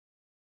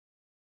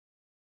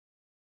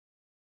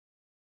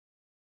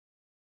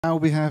Now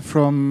we have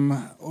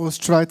from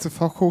Ostschweizer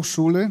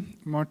Fachhochschule,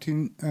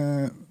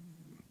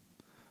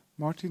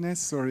 Martinez,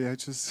 sorry, I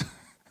just...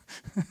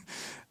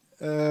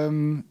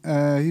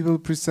 he will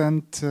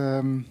present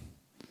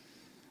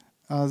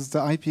as the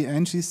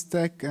INPG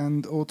Stack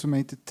and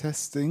automated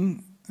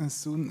testing as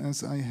soon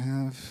as I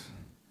have...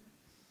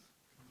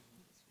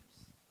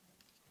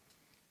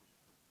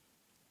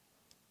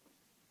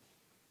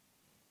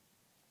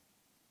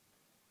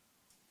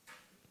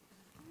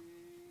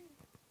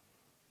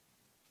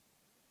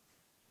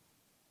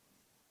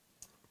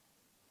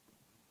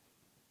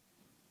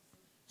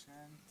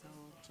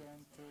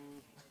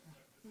 Gentle.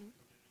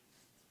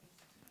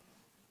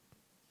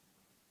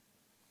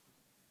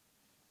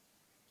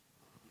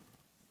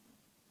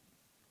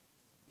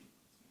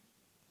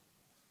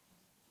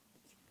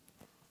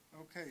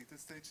 Okay, the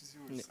stage is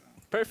yours.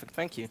 Perfect,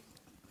 thank you.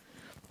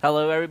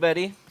 Hello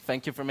everybody,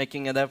 thank you for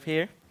making it up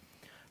here.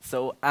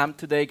 So I'm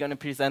today going to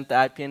present the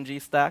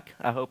INPG Stack.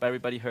 I hope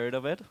everybody heard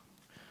of it.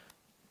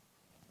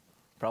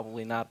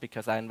 Probably not,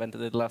 because I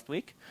invented it last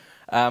week.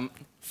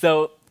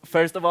 So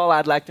first of all,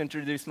 I'd like to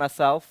introduce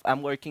myself.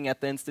 I'm working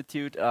at the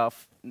Institute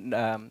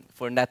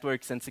for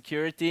Networks and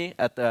Security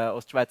at the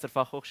Ostschweizer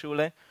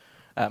Fachhochschule.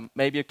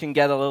 Maybe you can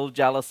get a little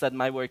jealous at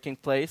my working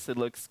place. It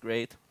looks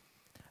great.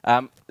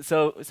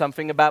 So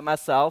something about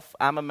myself.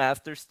 I'm a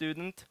master's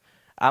student.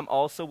 I'm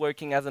also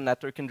working as a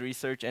network and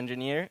research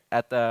engineer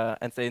at the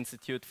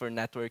Institute for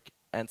Network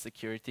and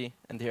Security.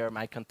 And here are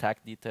my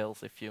contact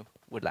details if you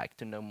would like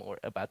to know more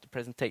about the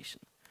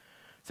presentation.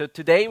 So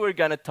today we're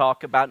going to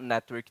talk about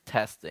network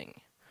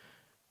testing.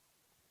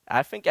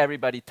 I think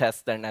everybody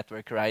tests their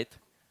network, right?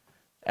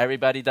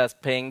 Everybody does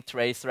ping,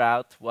 trace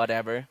route,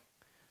 whatever.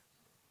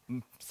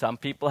 Some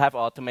people have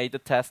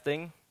automated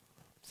testing.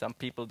 Some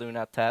people do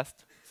not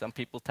test. Some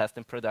people test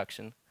in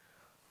production.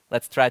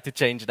 Let's try to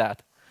change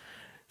that.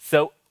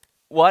 So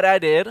what I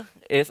did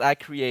is I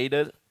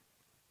created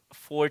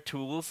 4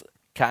 tools,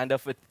 kind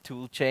of a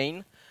tool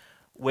chain,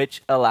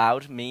 which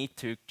allowed me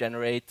to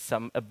generate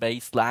a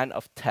baseline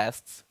of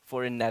tests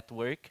for a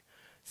network.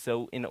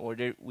 So in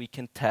order we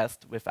can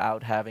test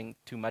without having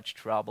too much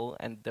trouble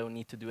and don't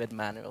need to do it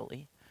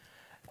manually.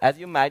 As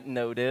you might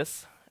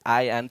notice,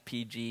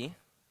 INPG,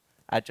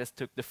 I just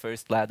took the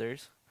first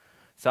letters.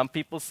 Some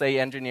people say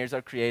engineers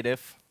are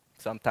creative,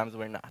 sometimes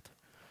we're not.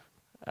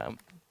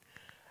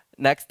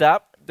 Next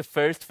up, the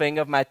first thing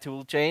of my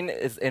tool chain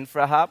is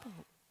Infrahub.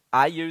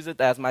 I use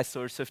it as my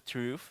source of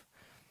truth.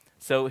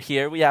 So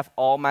here we have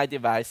all my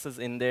devices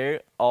in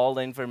there, all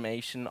the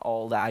information,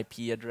 all the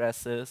IP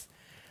addresses,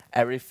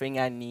 everything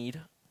I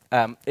need.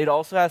 It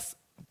also has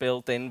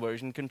built-in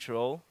version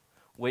control,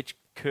 which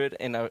could,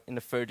 in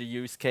a further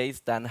use case,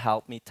 then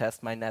help me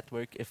test my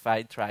network if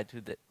I try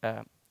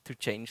to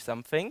change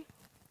something.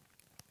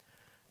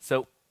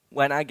 So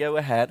when I go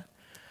ahead,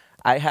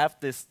 I have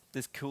this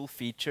cool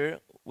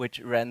feature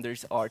which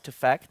renders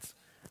artifacts.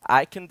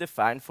 I can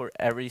define for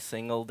every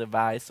single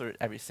device or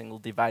every single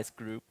device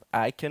group,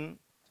 I can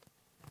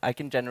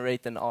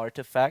generate an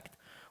artifact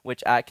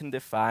which I can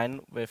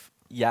define with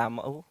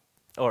YAML,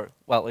 or,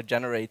 well, it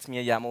generates me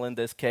a YAML in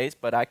this case,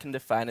 but I can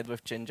define it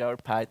with Jinja or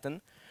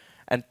Python,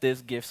 and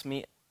this gives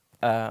me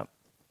a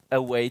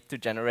way to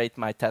generate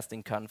my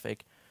testing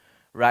config.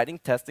 Writing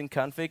testing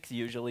configs,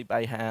 usually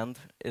by hand,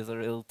 is a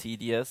little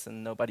tedious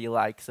and nobody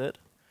likes it.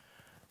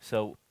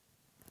 So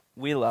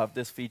we love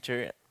this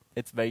feature.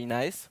 It's very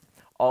nice.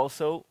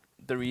 Also,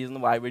 the reason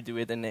why we do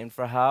it in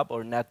Infrahub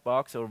or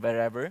Netbox or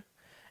wherever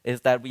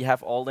is that we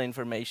have all the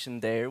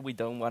information there. We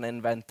don't want to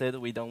invent it.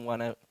 We don't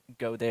want to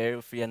go there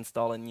if we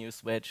install a new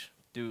switch,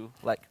 do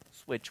like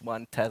switch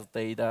 1 test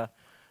data,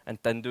 and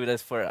then do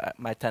this for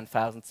my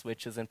 10,000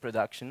 switches in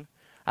production.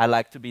 I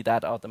like to be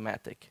that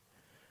automatic.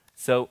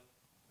 So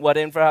what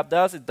Infrahub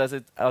does, it does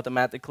it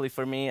automatically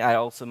for me. I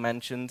also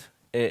mentioned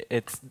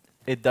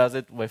it does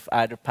it with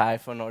either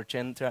Python or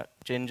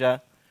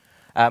Jinja.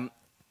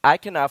 I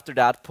can after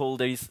that pull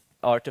these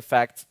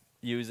artifacts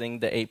using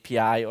the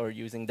API or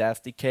using the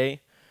SDK,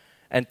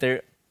 and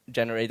they're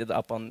generated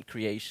upon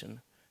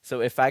creation.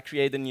 So if I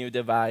create a new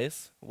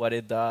device, what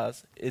it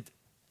does, it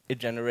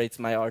generates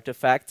my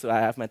artifact, so I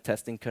have my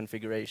testing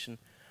configuration.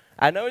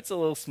 I know it's a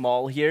little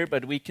small here,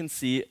 but we can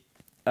see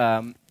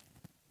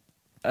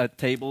a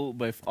table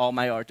with all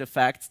my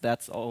artifacts.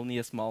 That's only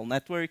a small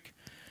network,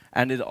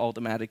 and it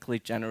automatically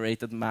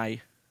generated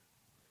my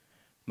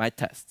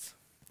tests.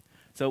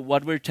 So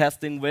what we're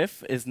testing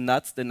with is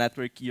NUTS, the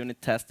Network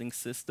Unit Testing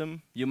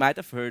System. You might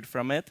have heard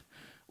from it.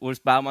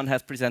 Urs Baumann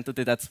has presented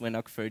it at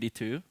SwiNOG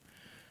 32.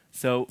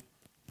 So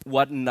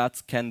what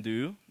NUTS can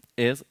do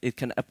is it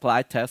can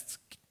apply test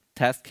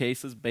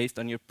cases based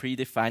on your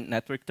predefined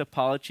network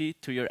topology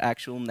to your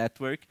actual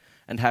network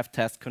and have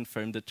tests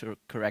confirm the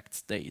correct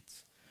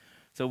states.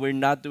 So we're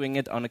not doing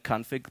it on a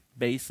config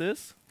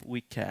basis.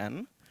 We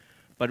can,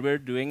 but we're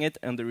doing it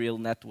on the real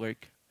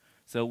network.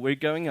 So we're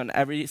going on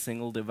every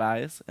single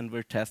device and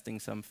we're testing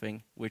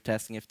something. We're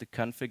testing if the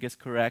config is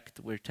correct.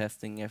 We're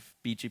testing if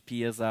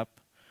BGP is up.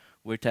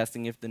 We're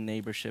testing if the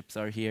neighborships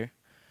are here.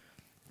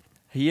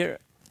 Here,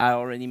 I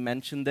already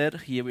mentioned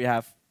it. Here we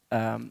have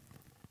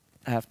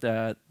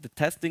the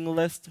testing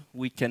list.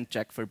 We can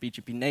check for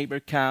BGP neighbor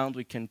count.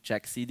 We can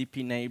check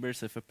CDP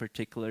neighbors if a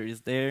particular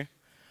is there.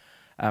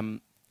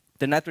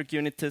 The network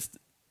unit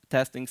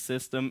testing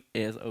system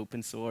is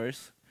open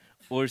source.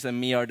 Urs and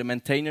me are the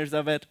maintainers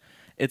of it.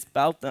 It's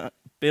built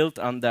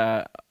on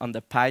the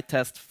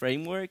PyTest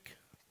framework.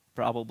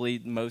 Probably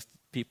most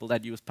people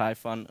that use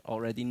Python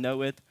already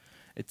know it.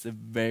 It's a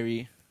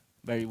very,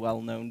 very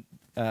well-known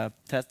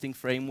testing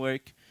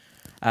framework.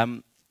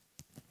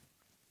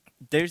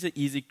 There's an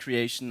easy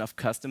creation of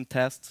custom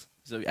tests,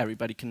 so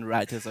everybody can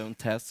write his own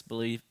tests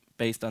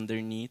based on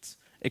their needs.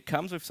 It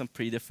comes with some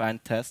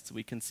predefined tests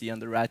we can see on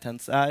the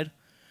right-hand side.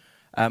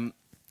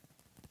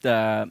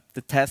 The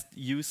test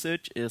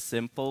usage is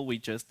simple. We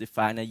just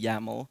define a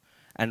YAML,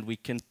 and we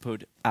can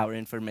put our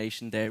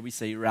information there. We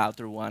say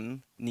router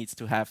 1 needs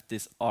to have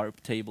this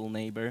ARP table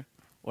neighbor,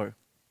 or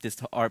this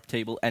ARP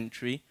table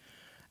entry,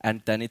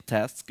 and then it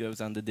tests,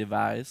 goes on the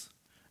device,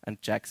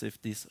 and checks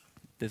if this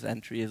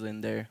entry is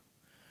in there.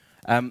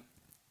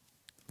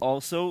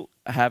 Also,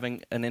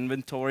 having an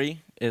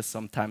inventory is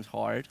sometimes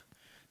hard,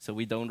 so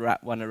we don't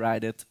want to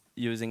write it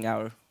using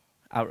our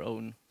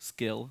own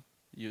skill,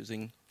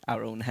 using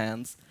our own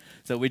hands.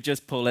 So we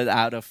just pull it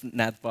out of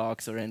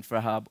Netbox or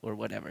Infrahub or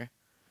whatever.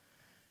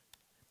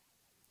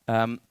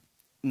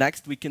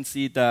 Next, we can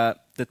see the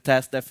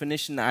test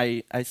definition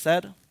I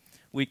said.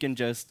 We can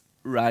just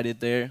write it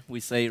there. We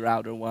say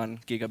router 1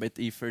 gigabit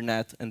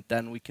Ethernet, and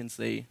then we can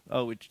say,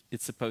 oh,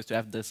 it's supposed to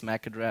have this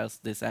MAC address,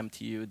 this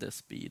MTU, this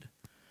speed.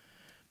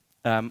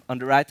 On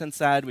the right-hand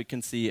side, we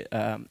can see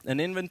an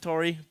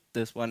inventory.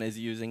 This one is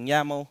using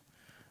YAML.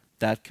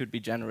 That could be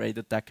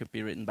generated, that could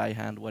be written by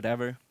hand,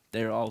 whatever.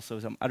 There are also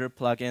some other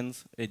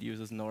plugins. It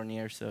uses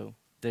Nornier, so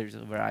there's a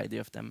variety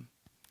of them.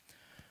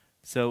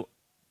 So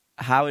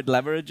how it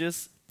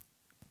leverages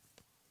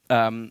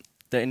the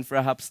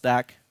Infrahub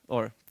stack,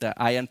 or the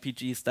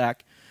INPG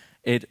stack,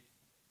 it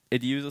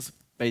uses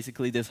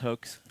basically these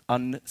hooks.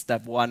 On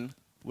step 1,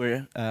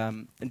 we're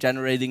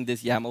generating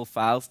these YAML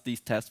files, these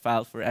test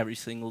files for every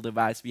single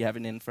device we have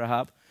in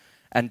Infrahub,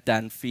 and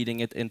then feeding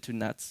it into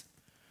NUTS.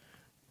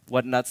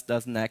 What NUTS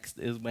does next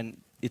is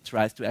when it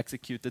tries to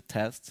execute the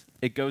test,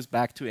 it goes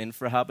back to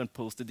Infrahub and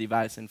pulls the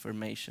device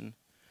information.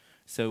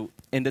 So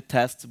in the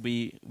tests,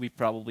 we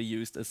probably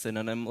used a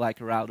synonym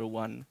like router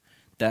 1.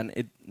 Then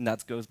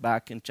NUTS goes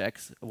back and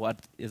checks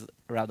what is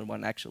router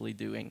 1 actually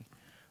doing.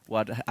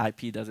 What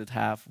IP does it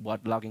have?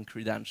 What login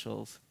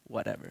credentials?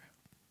 Whatever.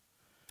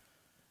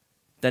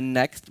 Then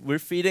next, we're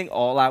feeding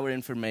all our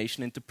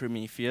information into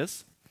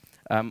Prometheus.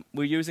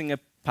 We're using a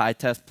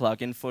PyTest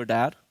plugin for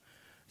that.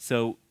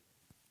 So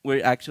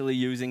we're actually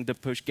using the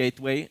push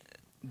gateway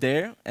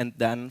there, and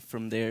then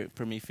from there,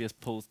 Prometheus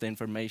pulls the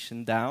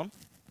information down.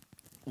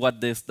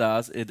 What this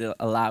does, it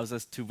allows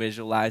us to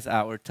visualize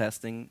our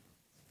testing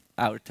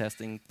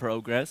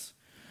progress,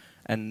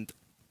 and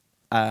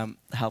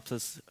helps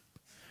us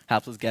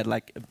get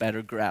like a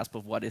better grasp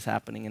of what is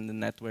happening in the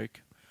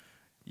network.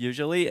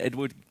 Usually, it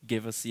would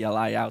give a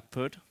CLI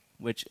output,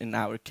 which in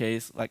our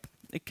case, like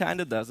it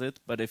kind of does it,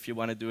 but if you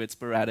want to do it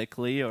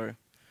sporadically or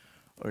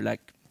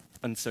like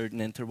on certain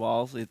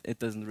intervals, it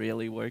doesn't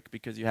really work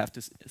because you have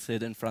to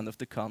sit in front of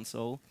the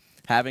console.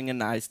 Having a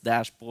nice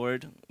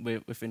dashboard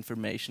with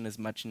information is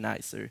much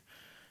nicer.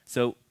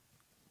 So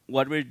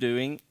what we're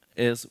doing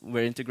is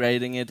we're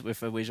integrating it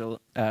with a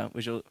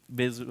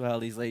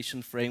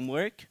visualization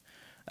framework.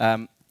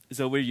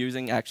 So we're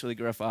using actually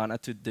Grafana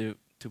to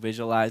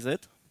visualize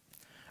it.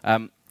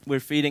 We're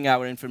feeding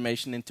our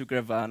information into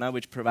Grafana,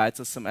 which provides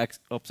us some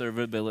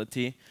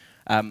observability.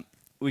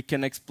 We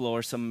can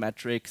explore some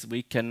metrics.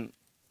 We can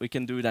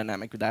do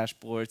dynamic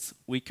dashboards.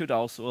 We could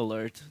also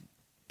alert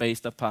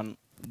based upon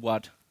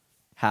what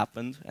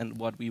happened and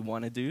what we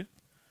want to do.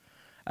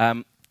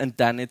 And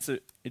then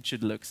it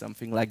should look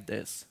something like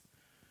this.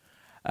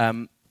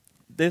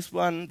 This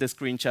one, the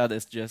screenshot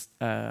is just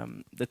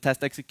the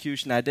test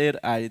execution I did.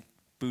 I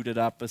booted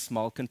up a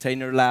small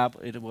container lab.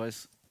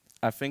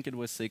 I think it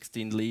was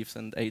 16 leaves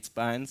and 8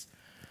 spines.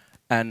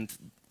 And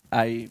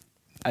I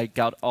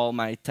got all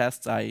my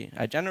tests I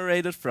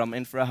generated from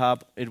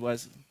Infrahub. It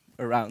was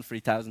around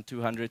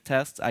 3,200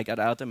 tests. I got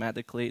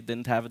automatically,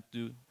 didn't have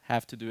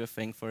to do a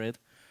thing for it.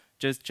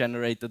 Just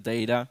generate the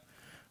data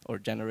or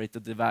generate the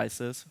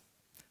devices.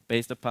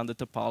 Based upon the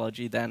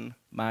topology, then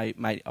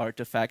my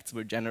artifacts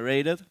were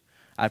generated.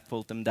 I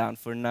pulled them down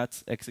for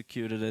NUTS,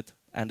 executed it,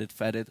 and it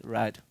fed it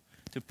right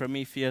to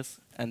Prometheus,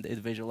 and it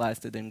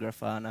visualized it in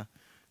Grafana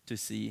to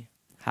see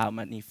how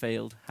many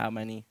failed, how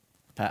many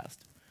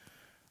passed.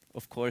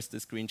 Of course, the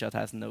screenshot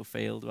has no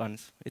failed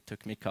ones. It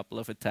took me a couple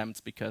of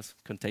attempts because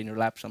Container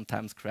Lab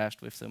sometimes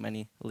crashed with so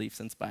many leaves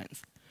and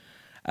spines.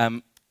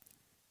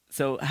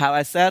 So how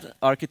I said,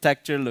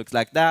 architecture looks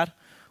like that.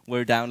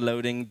 We're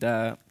downloading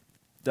the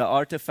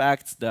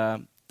artifacts,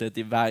 the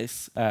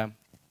device,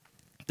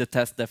 the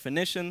test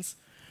definitions,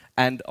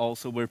 and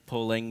also we're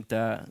pulling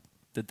the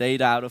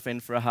data out of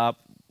Infrahub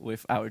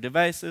with our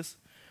devices.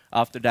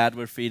 After that,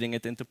 we're feeding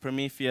it into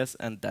Prometheus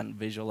and then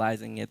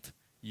visualizing it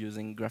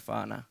using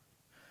Grafana.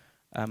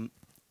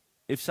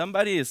 if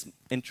somebody is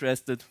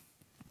interested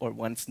or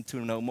wants to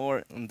know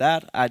more on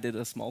that, I did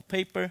a small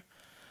paper,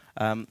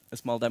 a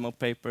small demo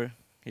paper.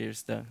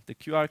 Here's the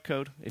QR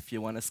code if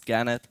you want to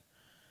scan it.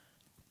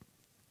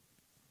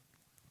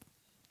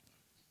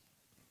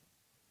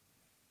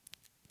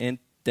 And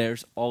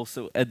there's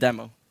also a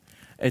demo.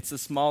 It's a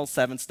small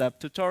 7-step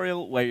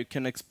tutorial where you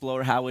can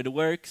explore how it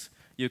works.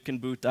 You can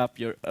boot up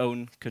your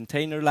own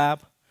container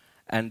lab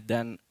and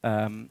then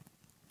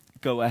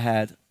go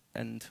ahead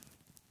and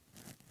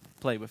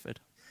play with it.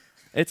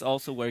 It's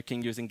also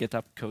working using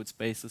GitHub code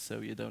spaces,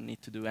 so you don't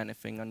need to do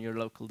anything on your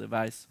local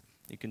device.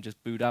 You can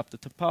just boot up the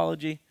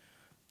topology,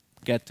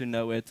 get to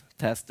know it,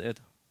 test it,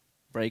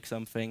 break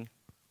something,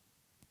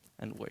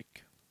 and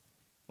work.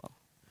 Well,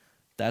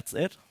 that's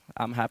it.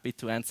 I'm happy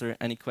to answer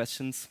any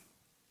questions.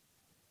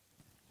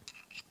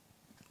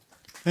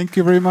 Thank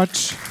you very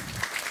much.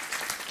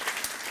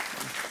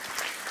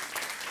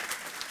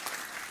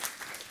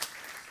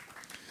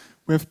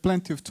 We have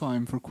plenty of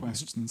time for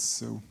questions,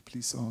 so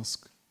please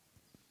ask.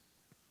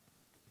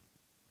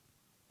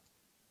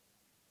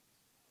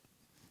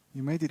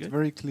 You made it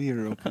very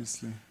clear,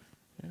 obviously.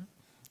 Yeah,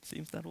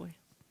 seems that way.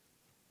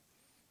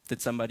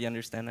 Did somebody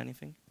understand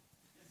anything?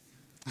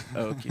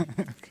 Oh, okay.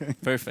 Okay.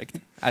 Perfect.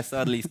 I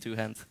saw at least 2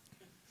 hands.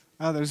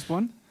 Ah, there's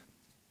one.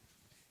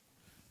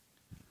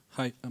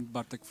 Hi, I'm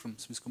Bartek from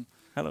Swisscom.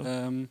 Hello.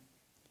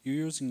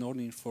 You're using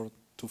Nordin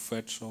to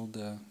fetch all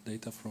the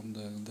data from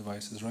the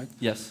devices, right?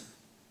 Yes.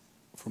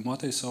 From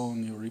what I saw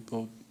in your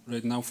repo,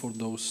 right now for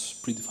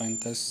those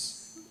predefined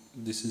tests,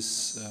 this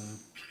is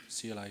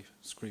CLI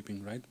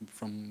scraping, right?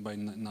 By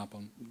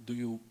Napalm. Do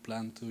you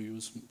plan to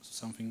use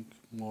something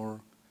more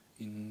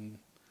in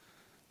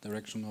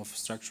direction of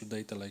structured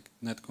data like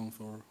netconf,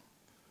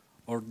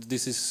 or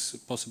this is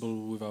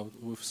possible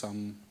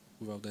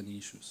without any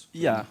issues?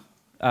 Yeah.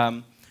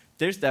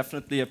 There's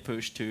definitely a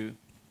push to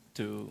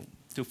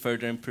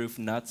further improve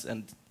nuts,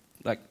 and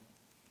like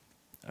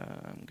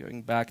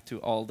going back to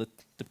all the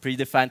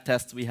predefined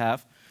tests we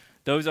have,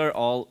 those are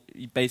all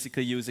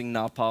basically using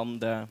Napalm,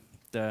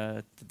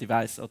 the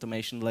device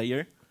automation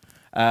layer,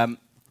 and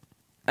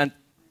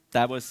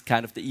that was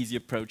kind of the easy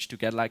approach to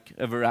get like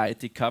a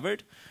variety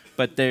covered.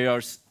 But there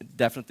are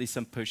definitely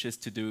some pushes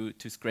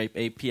to scrape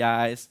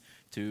APIs,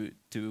 to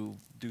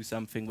do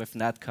something with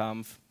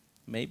netconf,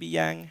 maybe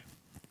Yang.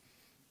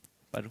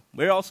 But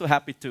we're also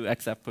happy to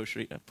accept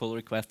pull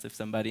requests if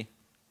somebody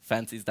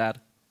fancies that.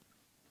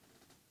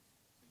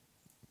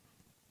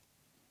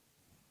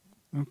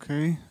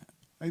 Okay.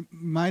 I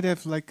might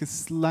have like a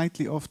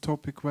slightly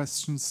off-topic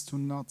questions to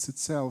nuts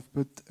itself,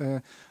 but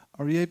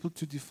are you able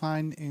to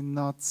define in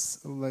nuts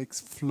like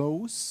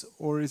flows,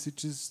 or is it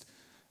just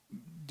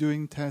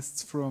doing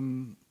tests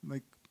from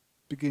like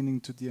beginning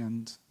to the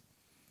end?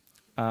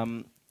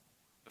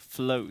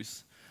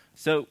 Flows.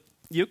 So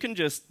you can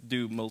just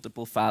do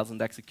multiple files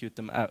and execute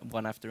them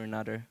one after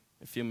another,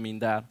 if you mean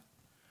that.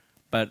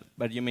 But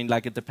you mean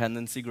like a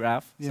dependency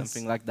graph, yes.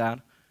 Something like that?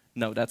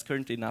 No, that's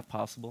currently not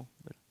possible.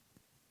 But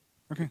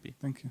okay,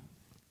 thank you.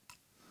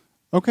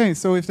 Okay,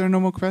 so if there are no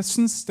more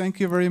questions, thank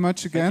you very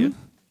much again.